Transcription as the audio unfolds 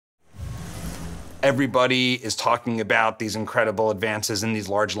everybody is talking about these incredible advances in these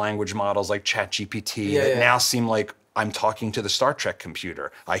large language models like ChatGPT that now seem like I'm talking to the Star Trek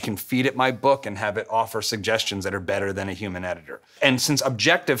computer. I can feed it my book and have it offer suggestions that are better than a human editor. And since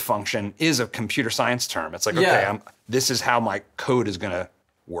objective function is a computer science term, it's like, okay, this is how my code is gonna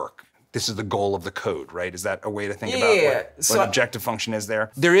work. This is the goal of the code, right? Is that a way to think about what objective function is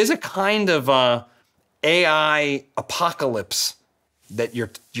there? There is a kind of AI apocalypse that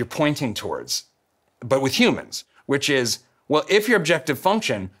you're pointing towards, but with humans, which is, well, if your objective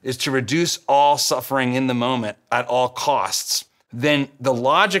function is to reduce all suffering in the moment at all costs, then the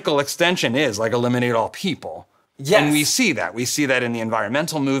logical extension is like eliminate all people. Yes. And we see that. We see that in the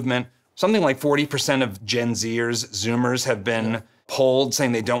environmental movement. Something like 40% of Gen Zers, Zoomers, have been polled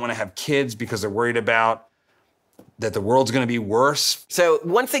saying they don't want to have kids because they're worried about that the world's going to be worse. So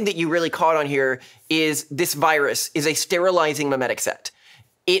one thing that you really caught on here is this virus is a sterilizing mimetic set.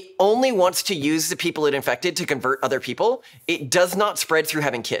 It only wants to use the people it infected to convert other people. It does not spread through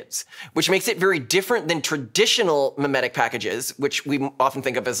having kids, which makes it very different than traditional mimetic packages, which we often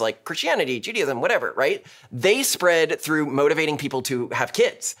think of as like Christianity, Judaism, whatever, right? They spread through motivating people to have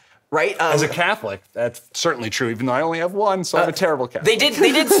kids. Right? As a Catholic, that's certainly true, even though I only have one, so I'm a terrible Catholic.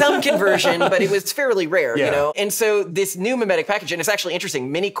 They did some conversion, but it was fairly rare, you know? And so this new mimetic package, and it's actually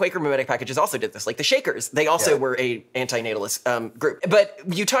interesting, many Quaker mimetic packages also did this, like the Shakers. They also were a antinatalist group. But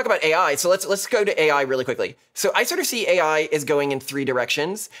you talk about AI, so let's go to AI really quickly. So I sort of see AI as going in 3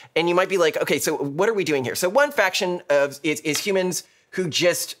 directions, and you might be like, okay, so what are we doing here? So one faction is humans who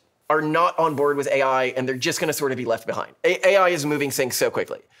just are not on board with AI, and they're just gonna sort of be left behind. AI is moving things so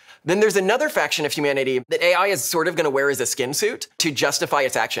quickly. Then there's another faction of humanity that AI is sort of going to wear as a skin suit to justify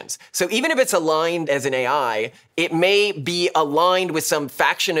its actions. So even if it's aligned as an AI, it may be aligned with some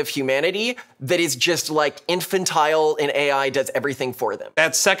faction of humanity that is just like infantile and AI does everything for them.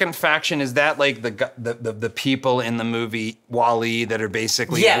 That second faction, is that like the people in the movie WALL-E that are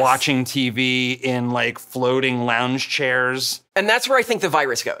basically watching TV in like floating lounge chairs? And that's where I think the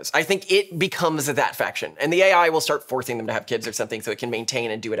virus goes. I think it becomes that faction. And the AI will start forcing them to have kids or something so it can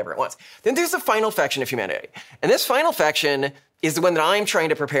maintain and do whatever it wants. Then there's the final faction of humanity. And this final faction is the one that I'm trying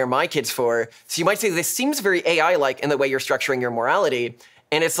to prepare my kids for. So you might say this seems very AI-like in the way you're structuring your morality.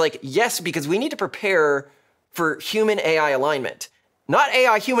 And it's like, yes, because we need to prepare for human-AI alignment. Not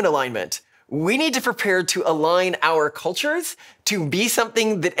AI-human alignment. We need to prepare to align our cultures to be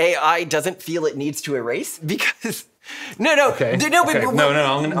something that AI doesn't feel it needs to erase, because I'm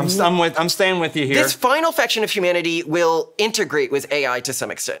staying with you here. This final faction of humanity will integrate with AI to some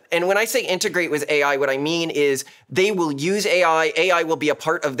extent. And when I say integrate with AI, what I mean is they will use AI. AI will be a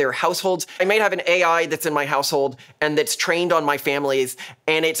part of their households. I might have an AI that's in my household and that's trained on my families,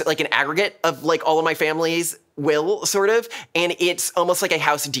 and it's like an aggregate of like all of my families will, sort of, and it's almost like a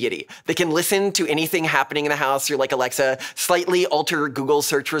house deity that can listen to anything happening in the house. You're like Alexa, slightly alter Google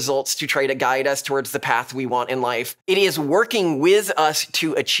search results to try to guide us towards the path we want in life. It is working with us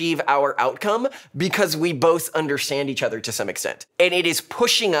to achieve our outcome because we both understand each other to some extent, and it is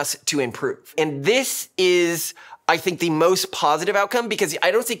pushing us to improve. And this is, I think, the most positive outcome, because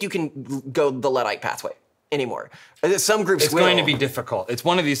I don't think you can go the Luddite pathway anymore. Some groups will. It's going to be difficult. It's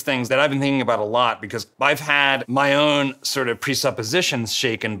one of these things that I've been thinking about a lot, because I've had my own sort of presuppositions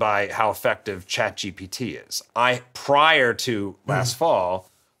shaken by how effective ChatGPT is. I, prior to last fall,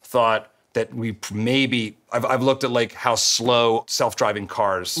 thought that we maybe, I've looked at like how slow self-driving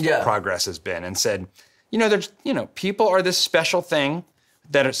cars progress has been, and said, people are this special thing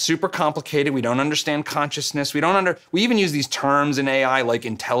that are super complicated. We don't understand consciousness. We even use these terms in AI like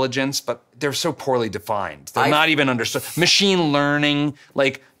intelligence, but they're so poorly defined. They're not even understood. Machine learning,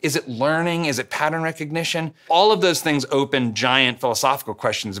 like, is it learning? Is it pattern recognition? All of those things open giant philosophical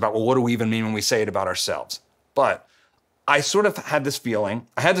questions about, well, what do we even mean when we say it about ourselves? But I sort of had this feeling,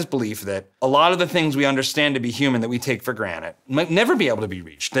 I had this belief that a lot of the things we understand to be human that we take for granted might never be able to be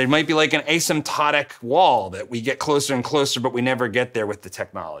reached. There might be like an asymptotic wall that we get closer and closer, but we never get there with the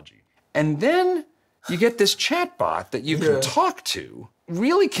technology. And then you get this chatbot that you can talk to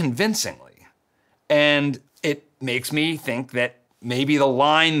really convincingly. And it makes me think that maybe the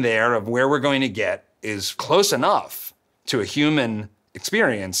line there of where we're going to get is close enough to a human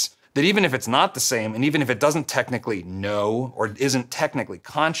experience that even if it's not the same, and even if it doesn't technically know or isn't technically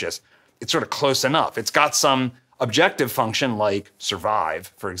conscious, it's sort of close enough. It's got some objective function like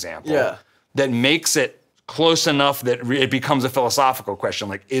survive, for example, that makes it close enough that it becomes a philosophical question,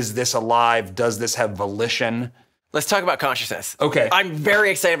 like, is this alive? Does this have volition? Let's talk about consciousness. Okay. I'm very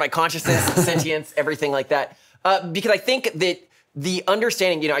excited about consciousness, sentience, everything like that, because I think that the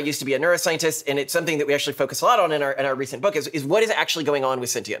understanding, I used to be a neuroscientist, and it's something that we actually focus a lot on in our recent book is what is actually going on with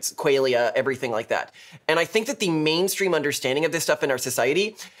sentience, qualia, everything like that. And I think that the mainstream understanding of this stuff in our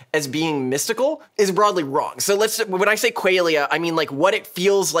society as being mystical is broadly wrong. So when I say qualia, I mean like what it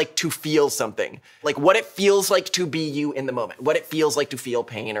feels like to feel something, like what it feels like to be you in the moment, what it feels like to feel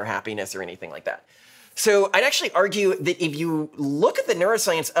pain or happiness or anything like that. So I'd actually argue that if you look at the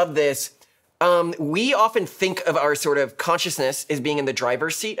neuroscience of this, we often think of our sort of consciousness as being in the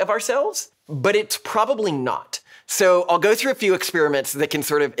driver's seat of ourselves, but it's probably not. So I'll go through a few experiments that can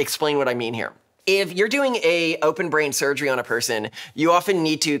sort of explain what I mean here. If you're doing a open brain surgery on a person, you often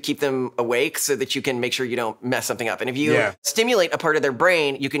need to keep them awake so that you can make sure you don't mess something up. And if you stimulate a part of their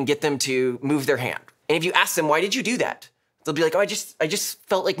brain, you can get them to move their hand. And if you ask them, why did you do that? They'll be like, oh, I just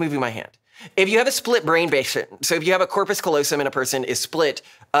felt like moving my hand. If you have a split brain patient, so if you have a corpus callosum and a person is split,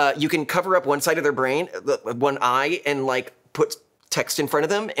 you can cover up one side of their brain, one eye, and like put text in front of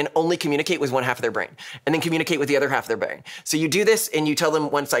them and only communicate with one half of their brain, and then communicate with the other half of their brain. So you do this and you tell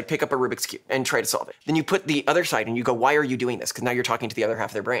them one side, pick up a Rubik's Cube and try to solve it. Then you put the other side and you go, why are you doing this? Because now you're talking to the other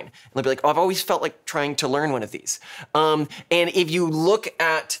half of their brain. And they'll be like, oh, I've always felt like trying to learn one of these. And if you look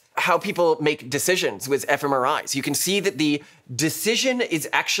at how people make decisions with fMRIs, you can see that the decision is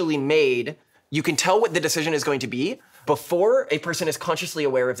actually made. You can tell what the decision is going to be before a person is consciously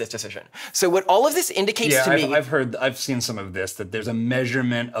aware of this decision. So what all of this indicates to me— I've seen some of this, that there's a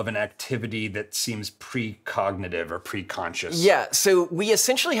measurement of an activity that seems precognitive or preconscious. Yeah, so we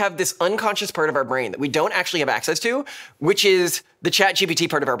essentially have this unconscious part of our brain that we don't actually have access to, which is the ChatGPT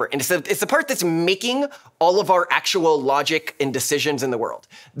part of our brain. It's the part that's making all of our actual logic and decisions in the world.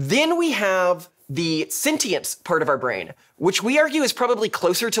 Then we have the sentience part of our brain, which we argue is probably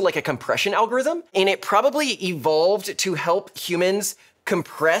closer to like a compression algorithm. And it probably evolved to help humans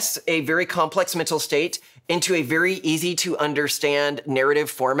compress a very complex mental state into a very easy to understand narrative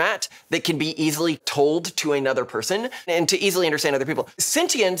format that can be easily told to another person and to easily understand other people.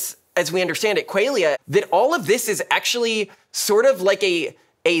 Sentience, as we understand it, qualia, that all of this is actually sort of like a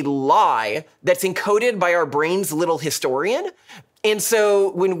lie that's encoded by our brain's little historian. And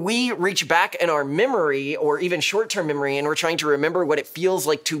so when we reach back in our memory or even short-term memory and we're trying to remember what it feels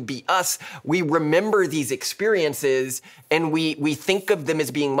like to be us, we remember these experiences and we think of them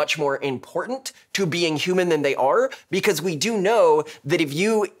as being much more important to being human than they are, because we do know that if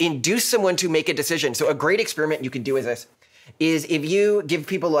you induce someone to make a decision, so a great experiment you can do is this, is if you give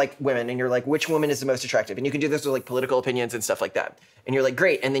people like women and you're like, which woman is the most attractive? And you can do this with like political opinions and stuff like that. And you're like,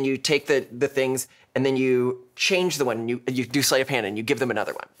 great. And then you take the things and then you change the one and you do sleight of hand and you give them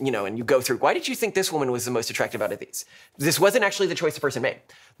another one, and you go through, why did you think this woman was the most attractive out of these? This wasn't actually the choice the person made.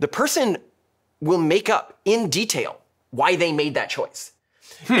 The person will make up in detail why they made that choice.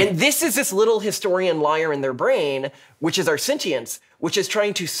 And this is this little historian liar in their brain, which is our sentience, which is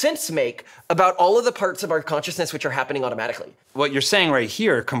trying to sense make about all of the parts of our consciousness which are happening automatically. What you're saying right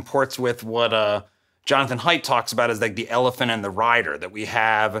here comports with what Jonathan Haidt talks about as like the elephant and the rider that we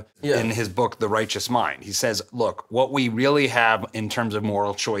have in his book, The Righteous Mind. He says, look, what we really have in terms of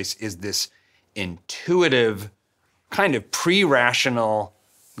moral choice is this intuitive, kind of pre-rational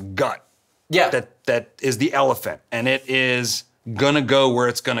gut that is the elephant, and it is gonna go where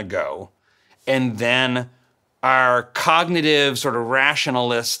it's gonna go. And then our cognitive sort of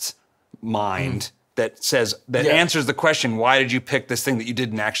rationalist mind that says, that answers the question, why did you pick this thing that you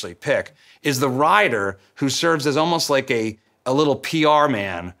didn't actually pick, is the rider who serves as almost like a little PR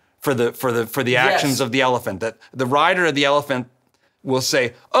man for the actions of the elephant. That the rider of the elephant will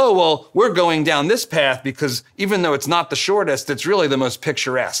say, oh, well, we're going down this path because even though it's not the shortest, it's really the most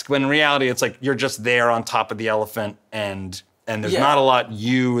picturesque. When in reality, it's like you're just there on top of the elephant and there's not a lot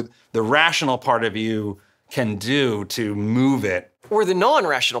the rational part of you can do to move it. Or the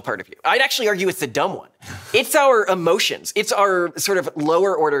non-rational part of you. I'd actually argue it's the dumb one. It's our emotions. It's our sort of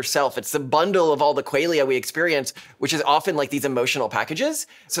lower order self. It's the bundle of all the qualia we experience, which is often like these emotional packages.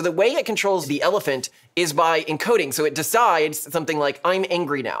 So the way it controls the elephant is by encoding. So it decides something like, I'm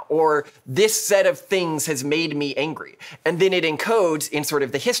angry now, or this set of things has made me angry. And then it encodes in sort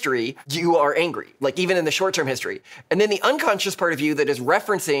of the history, you are angry, like even in the short-term history. And then the unconscious part of you that is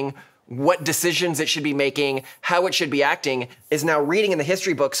referencing what decisions it should be making, how it should be acting, is now reading in the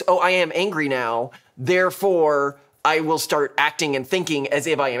history books, oh, I am angry now, therefore I will start acting and thinking as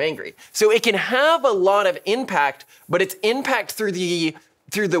if I am angry. So it can have a lot of impact, but it's impact through the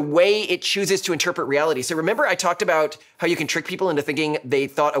way it chooses to interpret reality. So remember I talked about how you can trick people into thinking they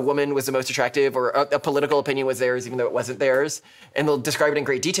thought a woman was the most attractive or a political opinion was theirs even though it wasn't theirs, and they'll describe it in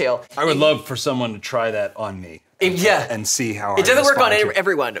great detail. I would love for someone to try that on me and see how it doesn't work on respond to it.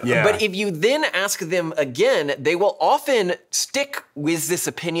 everyone. Yeah. But if you then ask them again, they will often stick with this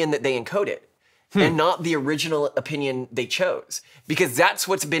opinion that they encoded and not the original opinion they chose, because that's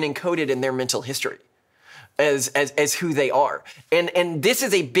what's been encoded in their mental history as who they are. And this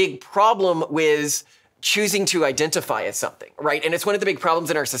is a big problem with choosing to identify as something, right? And it's one of the big problems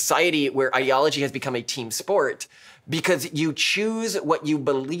in our society where ideology has become a team sport, because you choose what you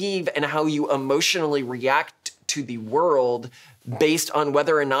believe and how you emotionally react to the world based on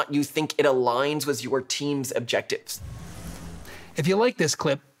whether or not you think it aligns with your team's objectives. If you like this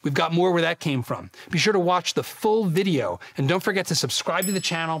clip, we've got more where that came from. Be sure to watch the full video, and don't forget to subscribe to the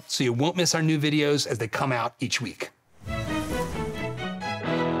channel so you won't miss our new videos as they come out each week.